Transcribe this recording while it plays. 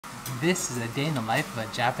This is a day in the life of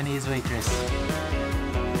a Japanese waitress.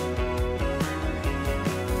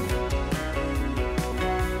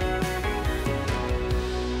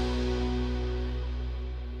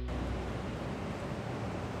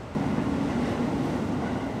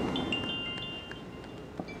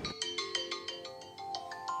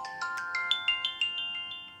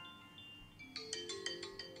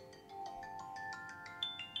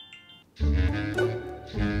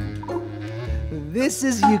 This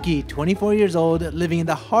is Yuki, 24 years old, living in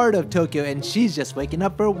the heart of Tokyo, and she's just waking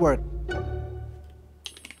up for work.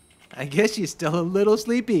 I guess she's still a little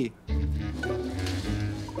sleepy.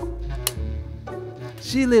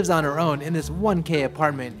 She lives on her own in this 1K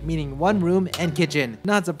apartment, meaning one room and kitchen.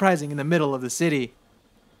 Not surprising in the middle of the city.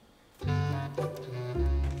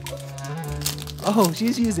 Oh,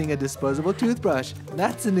 she's using a disposable toothbrush.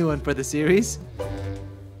 That's a new one for the series.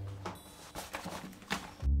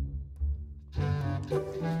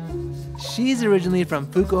 She's originally from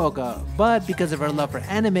Fukuoka, but because of her love for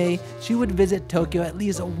anime, she would visit Tokyo at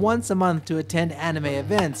least once a month to attend anime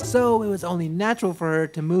events, so it was only natural for her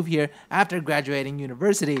to move here after graduating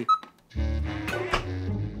university.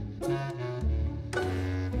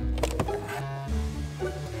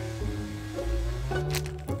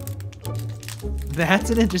 That's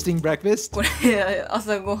an interesting breakfast. これ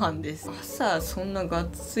朝ごはんです。朝そんながっ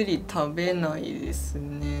つり食べないです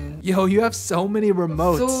ね。Yo, you have so many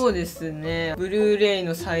remotes. そうですね。ブルーレイ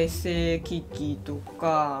の再生機器と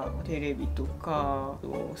かテレビとか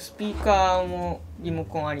スピーカーもリモ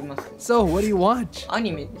コンあります。So, what do you watch? ア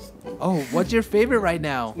ニメですね。Oh, what's your favorite right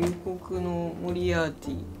now? 夕刻のモリアーテ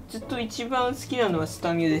ィ。ずっと一番好きなのはス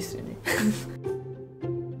タミュですよね。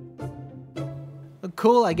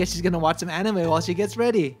Cool, I guess she's gonna watch some anime while she gets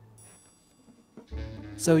ready.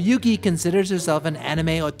 So Yuki considers herself an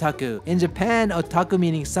anime otaku. In Japan, otaku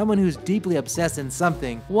meaning someone who's deeply obsessed in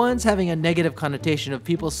something, once having a negative connotation of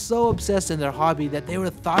people so obsessed in their hobby that they were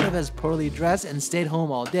thought of as poorly dressed and stayed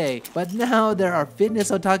home all day. But now there are fitness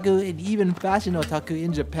otaku and even fashion otaku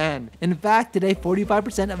in Japan. In fact, today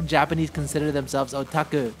 45% of Japanese consider themselves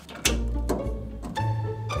otaku.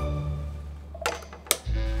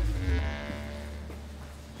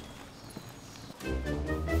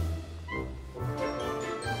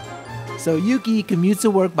 So Yuki commutes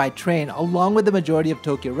to work by train along with the majority of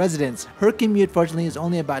Tokyo residents. Her commute fortunately is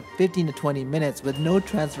only about 15 to 20 minutes with no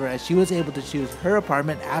transfer, as she was able to choose her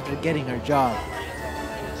apartment after getting her job.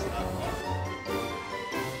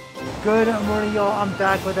 Good morning, y'all. I'm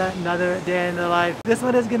back with another day in the life. This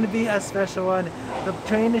one is going to be a special one. The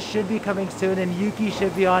train should be coming soon and Yuki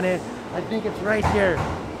should be on it. I think it's right here.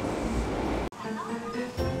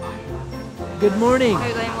 Good morning.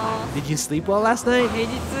 Did you sleep well last night? 平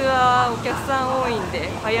日はお客さん多いんで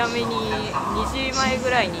早めに2時前ぐ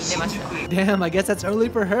らいに寝ました。 Damn, I guess that's early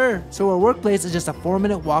for her. So her workplace is just a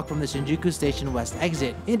 4-minute walk from the Shinjuku Station West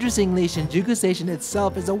exit. Interestingly, Shinjuku Station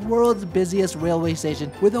itself is the world's busiest railway station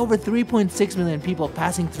with over 3.6 million people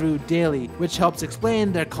passing through daily, which helps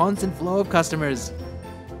explain their constant flow of customers.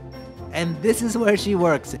 And this is where she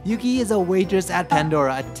works. Yuki is a waitress at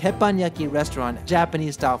Pandora, a Teppanyaki restaurant,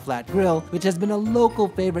 Japanese-style flat grill, which has been a local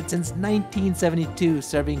favorite since 1972,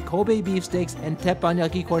 serving Kobe beefsteaks and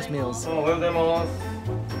Teppanyaki course meals.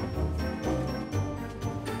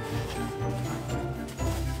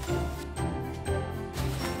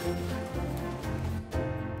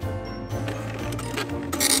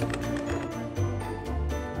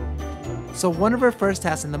 So one of her first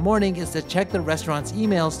tasks in the morning is to check the restaurant's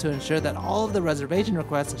emails to ensure that all of the reservation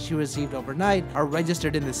requests she received overnight are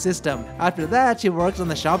registered in the system. After that, she works on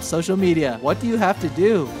the shop's social media. What do you have to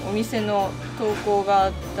do? お店の投稿があ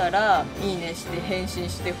ったらいいねして返信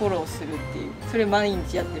してフォローするっていう、それ毎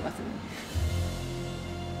日やってますね。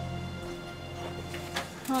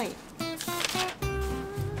はい。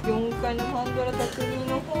4階のパンドラ匠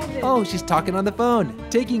の方で。 Oh, she's talking on the phone.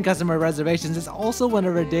 Taking customer reservations is also one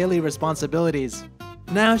of her daily responsibilities.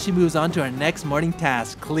 Now she moves on to her next morning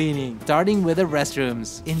task, cleaning, starting with the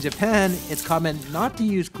restrooms. In Japan, it's common not to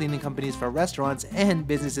use cleaning companies for restaurants and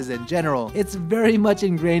businesses in general. It's very much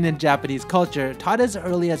ingrained in Japanese culture. Taught as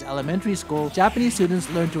early as elementary school, Japanese students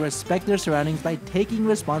learn to respect their surroundings by taking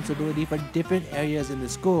responsibility for different areas in the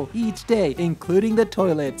school each day, including the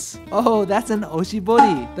toilets. Oh, that's an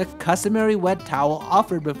oshibori, the customary wet towel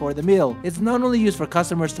offered before the meal. It's not only used for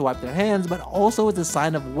customers to wipe their hands, but also as a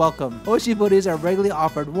sign of welcome. Oshiboris are regularly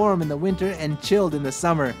offered warm in the winter and chilled in the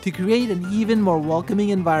summer to create an even more welcoming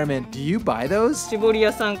environment. Do you buy those? 絞り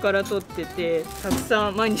屋さんから取ってて、たくさ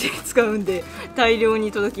ん毎日使うんで大量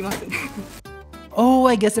に届きますね。Oh,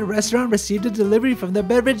 I guess the restaurant received a delivery from the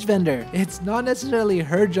beverage vendor. It's not necessarily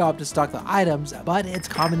her job to stock the items, but it's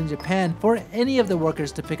common in Japan for any of the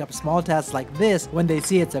workers to pick up small tasks like this when they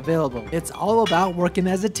see it's available. It's all about working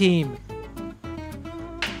as a team.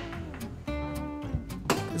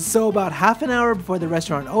 So about half an hour before the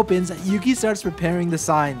restaurant opens, Yuki starts preparing the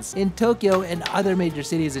signs. In Tokyo and other major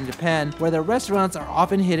cities in Japan, where the restaurants are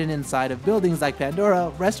often hidden inside of buildings like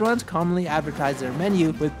Pandora, restaurants commonly advertise their menu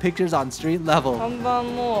with pictures on street level. 看板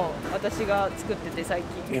も私が作ってて最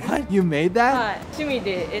近。 What? You made that? はい。趣味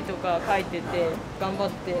で絵とか描いてて頑張っ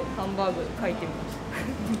てハンバーグ描いてみました。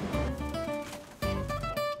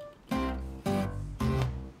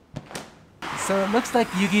So it looks like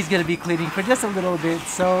Yuki's gonna be cleaning for just a little bit,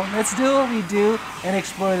 so let's do what we do and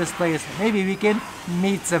explore this place. Maybe we can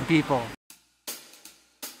meet some people.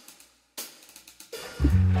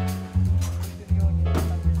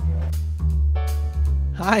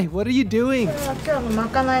 Hi, what are you doing? 今日のま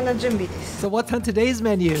かないの準備です。 So what's on today's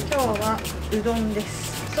menu? 今日はうどんで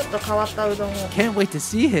す。ちょっと変わったうどんを。 Can't wait to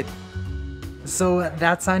see it. So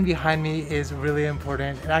that sign behind me is really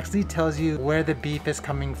important. It actually tells you where the beef is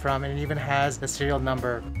coming from, and it even has the serial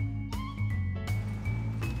number.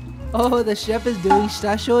 Oh, the chef is doing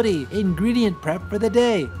shitashori, ingredient prep for the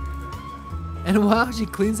day. And wow, she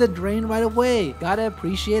cleans the drain right away. Gotta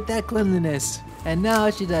appreciate that cleanliness. And now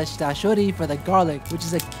she does shitashori for the garlic, which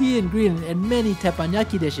is a key ingredient in many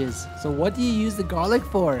teppanyaki dishes. So what do you use the garlic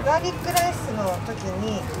for? ガーリックライスの時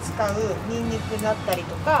に使うニンニクだったり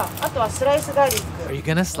とか、あとはスライスガーリッ Are ク。 you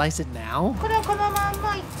gonna slice it now? これをこのまん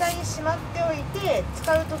ま一体にしまっておいて、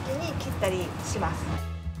使う時に切ったりします。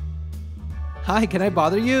 Hi, can I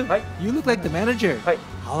bother you? Hi. You look like the manager. はい。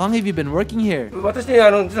 How long have you been working here? 私実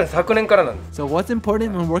は昨年からなんです。 So what's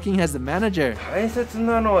important when working as the manager? 大切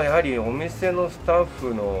なのはやはりお店のスタッ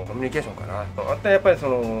フのコミュニケーションかな。あとやっぱりそ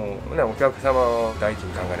のねお客様を第一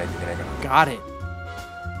に考えないといけないから。 Got it.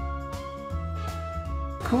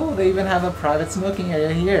 Cool, they even have a private smoking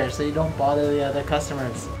area here so you don't bother the other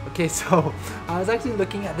customers. Okay, so I was actually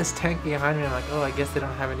looking at this tank behind me. I'm like, oh, I guess they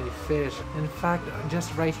don't have any fish. In fact,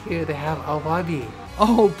 just right here they have awabi.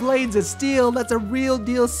 Oh, blades of steel! That's a real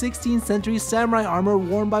deal 16th century samurai armor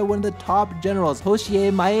worn by one of the top generals, Hoshie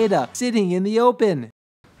Maeda, sitting in the open.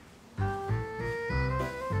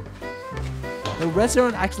 The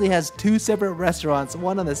restaurant actually has two separate restaurants,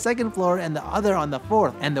 one on the second floor and the other on the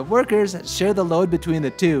fourth, and the workers share the load between the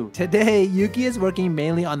two. Today, Yuki is working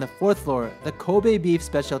mainly on the fourth floor, the Kobe beef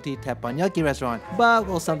specialty teppanyaki restaurant, but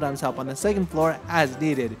will sometimes help on the second floor as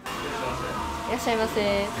needed. いらっしゃいま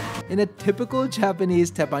せ。 In a typical Japanese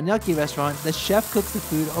teppanyaki restaurant, the chef cooks the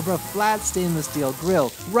food over a flat stainless steel grill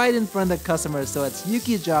right in front of the customers, so it's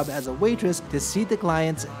Yuki's job as a waitress to seat the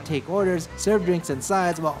clients, take orders, serve drinks and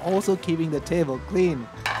sides while also keeping the table clean.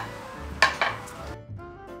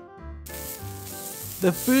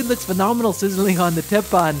 The food looks phenomenal sizzling on the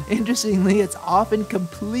teppan. Interestingly, it's often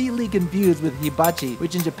completely confused with hibachi,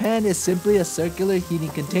 which in Japan is simply a circular heating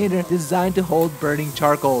container designed to hold burning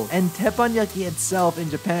charcoal. And teppanyaki itself in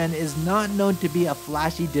Japan is not known to be a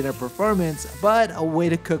flashy dinner performance, but a way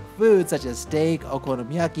to cook food such as steak,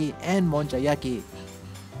 okonomiyaki, and monchayaki.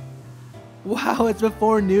 Wow, it's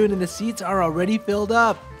before noon and the seats are already filled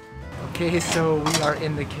up. Okay, so we are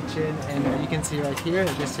in the kitchen and you can see right here,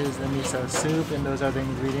 this is the miso soup and those are the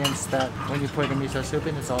ingredients that when you pour the miso soup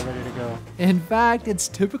in, it's all ready to go. In fact, it's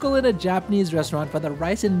typical in a Japanese restaurant for the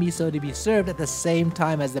rice and miso to be served at the same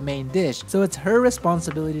time as the main dish. So it's her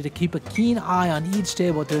responsibility to keep a keen eye on each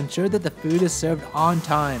table to ensure that the food is served on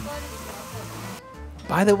time.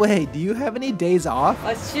 By the way, do you have any days off?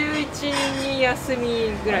 週1に休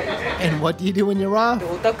みぐらい。 And what do you do when you're off?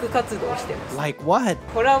 オタク活動してます。 Like what?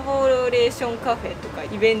 コラボレーションカフェとか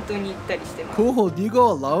イベントに行ったりしてます。 Cool, do you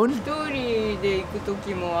go alone? 一人で行く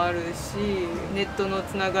時もあるし、ネットの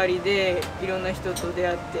つながりでいろんな人と出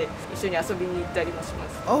会って一緒に遊びに行ったりもしま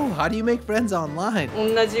す。 Oh, how do you make friends online?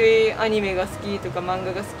 同じアニメが好きとか漫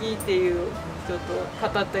画が好きっていう人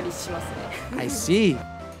と語ったりしますね。 I see.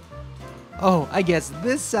 Oh, I guess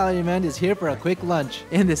this salaryman is here for a quick lunch.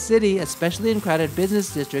 In the city, especially in crowded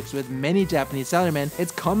business districts with many Japanese salarymen,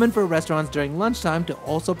 it's common for restaurants during lunchtime to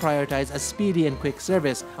also prioritize a speedy and quick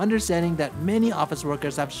service, understanding that many office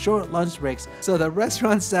workers have short lunch breaks, so the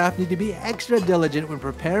restaurant staff need to be extra diligent when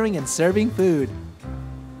preparing and serving food.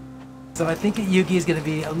 So I think Yuki is going to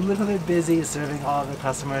be a little bit busy serving all of the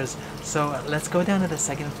customers, so let's go down to the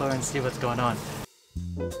second floor and see what's going on.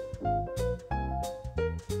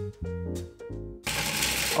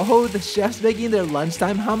 Oh, the chef's making their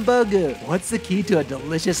lunchtime hamburger. What's the key to a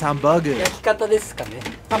delicious hamburger? 焼き方ですかね。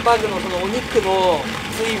ハンバーグのそのお肉の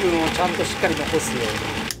水分をちゃんとしっかり残すよう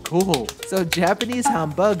に。Cool. So Japanese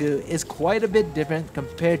hamburger is quite a bit different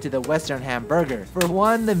compared to the Western hamburger. For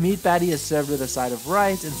one, the meat patty is served with a side of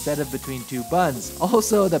rice instead of between two buns.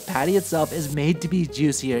 Also, the patty itself is made to be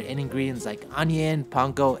juicier, and ingredients like onion,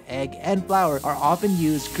 panko, egg, and flour are often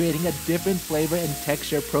used, creating a different flavor and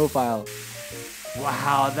texture profile.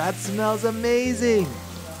 Wow, that smells amazing!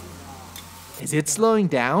 Is it slowing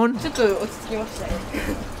down? ちょっと落ち着きましたね。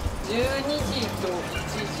12時と1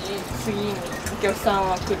時過ぎにお客さん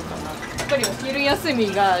は来るかな。やっぱりお昼休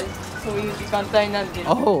みがそういう時間帯なんで。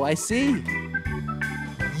Oh, I see.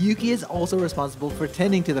 Yuki is also responsible for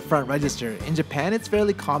tending to the front register. In Japan, it's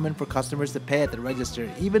fairly common for customers to pay at the register,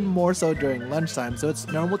 even more so during lunchtime, so it's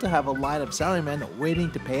normal to have a line of salarymen waiting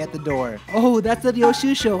to pay at the door. Oh, that's the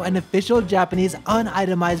Ryoshusho, an official Japanese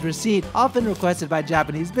unitemized receipt, often requested by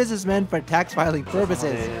Japanese businessmen for tax filing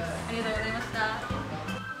purposes.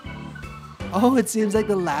 Oh, it seems like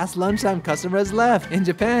the last lunchtime customer has left. In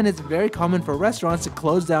Japan, it's very common for restaurants to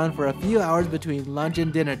close down for a few hours between lunch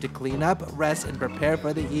and dinner to clean up, rest, and prepare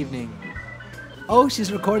for the evening. Oh,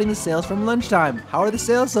 she's recording the sales from lunchtime. How are the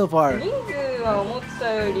sales so far? 人数は思っ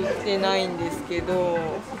たより来てないんですけど、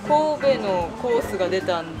神戸のコースが出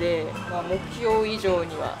たんで、目標以上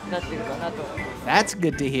にはなってるかなと思います。 That's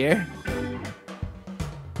good to hear.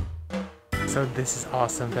 So this is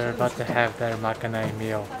awesome. They're about to have their makanai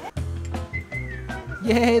meal.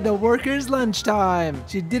 Yay, the workers' lunchtime!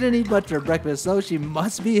 She didn't eat much for breakfast, so she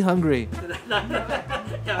must be hungry.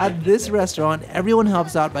 At this restaurant, everyone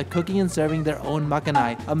helps out by cooking and serving their own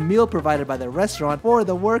makanai, a meal provided by the restaurant for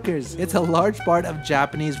the workers. It's a large part of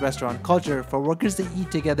Japanese restaurant culture for workers to eat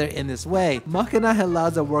together in this way. Makanai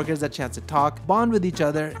allows the workers a chance to talk, bond with each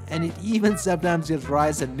other, and it even sometimes gives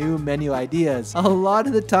rise to new menu ideas. A lot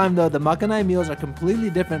of the time though, the makanai meals are completely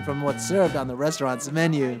different from what's served on the restaurant's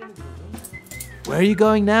menu. Where are you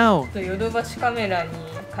going now? ヨドバシカメラに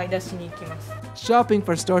買い出しに行きます。 Shopping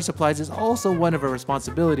for store supplies is also one of her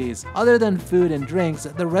responsibilities. Other than food and drinks,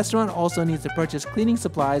 the restaurant also needs to purchase cleaning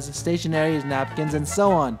supplies, stationery, napkins, and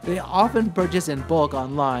so on. They often purchase in bulk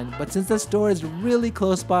online, but since the store is really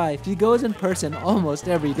close by, she goes in person almost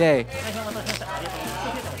every day.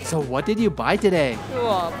 So what did you buy today? 今日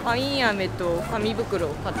はパイン飴と紙袋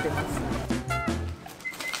を買ってます。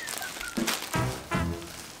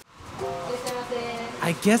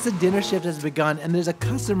 I guess the dinner shift has begun and there's a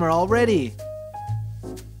customer already.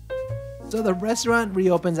 So the restaurant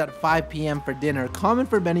reopens at 5 p.m. for dinner, common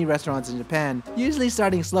for many restaurants in Japan, usually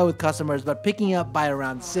starting slow with customers but picking up by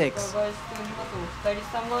around 6.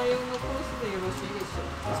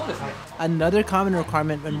 Another common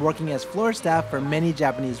requirement when working as floor staff for many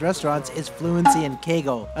Japanese restaurants is fluency in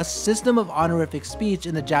keigo, a system of honorific speech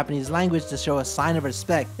in the Japanese language to show a sign of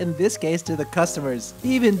respect, in this case to the customers.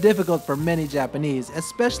 Even difficult for many Japanese,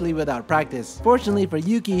 especially without practice. Fortunately for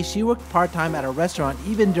Yuki, she worked part-time at a restaurant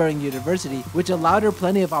even during university, which allowed her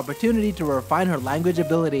plenty of opportunity to refine her language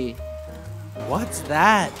ability. What's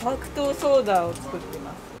that? 白桃ソーダを作って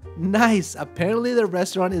ます。 Nice! Apparently the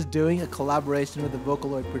restaurant is doing a collaboration with the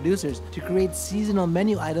Vocaloid producers to create seasonal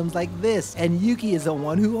menu items like this, and Yuki is the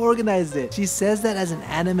one who organized it. She says that as an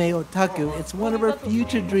anime otaku, it's one of her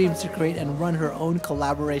future dreams to create and run her own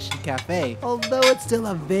collaboration cafe. Although it's still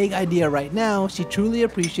a vague idea right now, she truly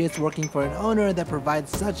appreciates working for an owner that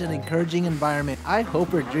provides such an encouraging environment. I hope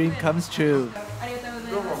her dream comes true.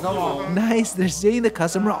 Nice, they're seeing the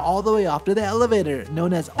customer all the way off to the elevator,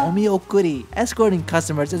 known as omi okuri. Escorting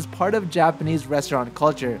customers is part of Japanese restaurant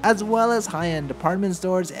culture, as well as high-end department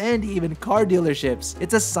stores and even car dealerships.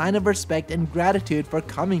 It's a sign of respect and gratitude for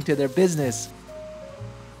coming to their business.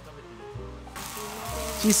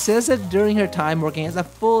 She says that during her time working as a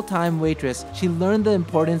full-time waitress, she learned the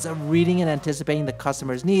importance of reading and anticipating the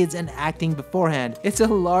customer's needs and acting beforehand. It's a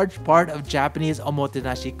large part of Japanese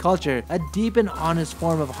omotenashi culture, a deep and honest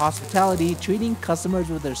form of hospitality, treating customers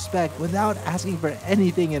with respect without asking for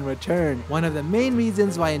anything in return. One of the main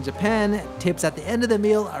reasons why in Japan, tips at the end of the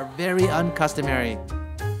meal are very uncustomary.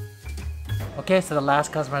 Okay, so the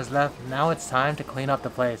last customer has left. Now it's time to clean up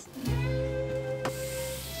the place.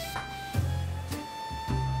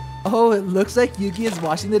 Oh, it looks like Yuki is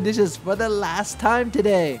washing the dishes for the last time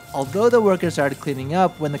today. Although the workers started cleaning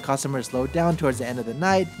up when the customers slowed down towards the end of the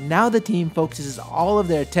night, now the team focuses all of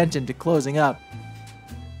their attention to closing up.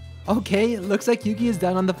 Okay, it looks like Yuki is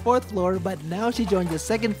done on the 4th floor, but now she joins the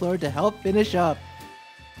 2nd floor to help finish up.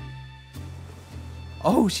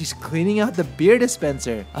 Oh, she's cleaning out the beer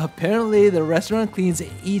dispenser. Apparently, the restaurant cleans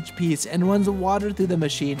each piece and runs water through the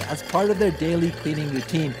machine as part of their daily cleaning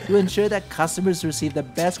routine to ensure that customers receive the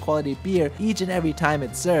best quality beer each and every time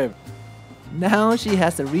it's served. Now she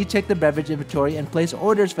has to recheck the beverage inventory and place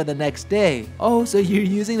orders for the next day. Oh, so you're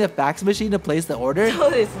using the fax machine to place the order? そ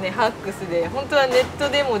うですね、ファックスで本当はネット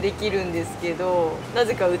でもできるんですけど、な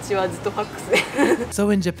ぜかうちはずっとファックスで。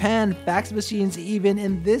So in Japan, fax machines even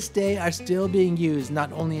in this day are still being used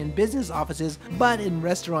not only in business offices but in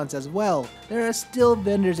restaurants as well. There are still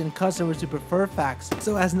vendors and customers who prefer fax.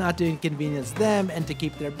 So as not to inconvenience them and to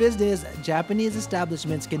keep their business, Japanese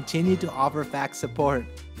establishments continue to offer fax support.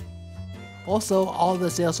 Also, all the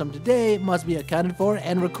sales from today must be accounted for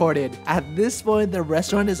and recorded. At this point, the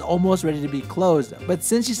restaurant is almost ready to be closed, but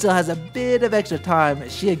since she still has a bit of extra time,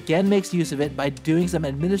 she again makes use of it by doing some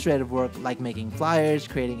administrative work like making flyers,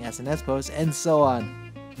 creating SNS posts, and so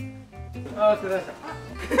on.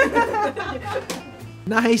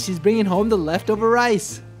 Nice, she's bringing home the leftover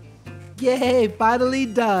rice. Yay, finally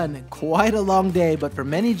done! Quite a long day, but for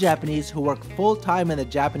many Japanese who work full-time in the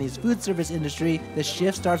Japanese food service industry, the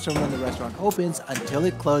shift starts from when the restaurant opens until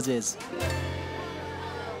it closes.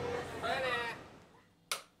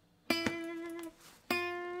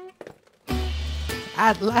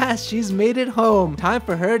 At last, she's made it home! Time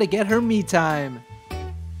for her to get her me time!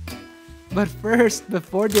 But first,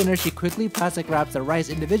 before dinner, she quickly plastic wraps the rice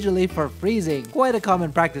individually for freezing. Quite a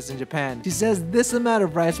common practice in Japan. She says this amount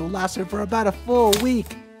of rice will last her for about a full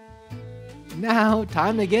week. Now,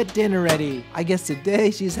 time to get dinner ready. I guess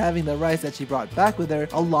today she's having the rice that she brought back with her,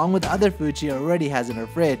 along with other food she already has in her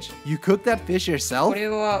fridge. You cook that fish yourself? これ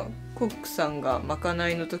はコックさんがまかな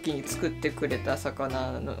いの時に作ってくれた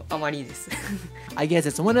魚の余りです。I guess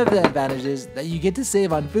it's one of the advantages that you get to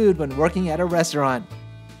save on food when working at a restaurant.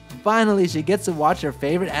 Finally, she gets to watch her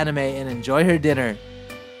favorite anime and enjoy her dinner.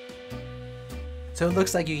 So it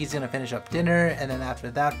looks like Yuki's gonna finish up dinner, and then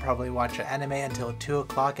after that probably watch her anime until 2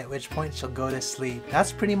 o'clock, at which point she'll go to sleep.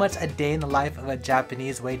 That's pretty much a day in the life of a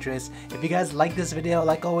Japanese waitress. If you guys like this video,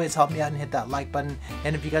 like always, help me out and hit that like button.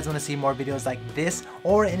 And if you guys want to see more videos like this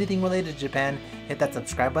or anything related to Japan, hit that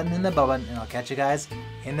subscribe button and the bell button, and I'll catch you guys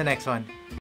in the next one.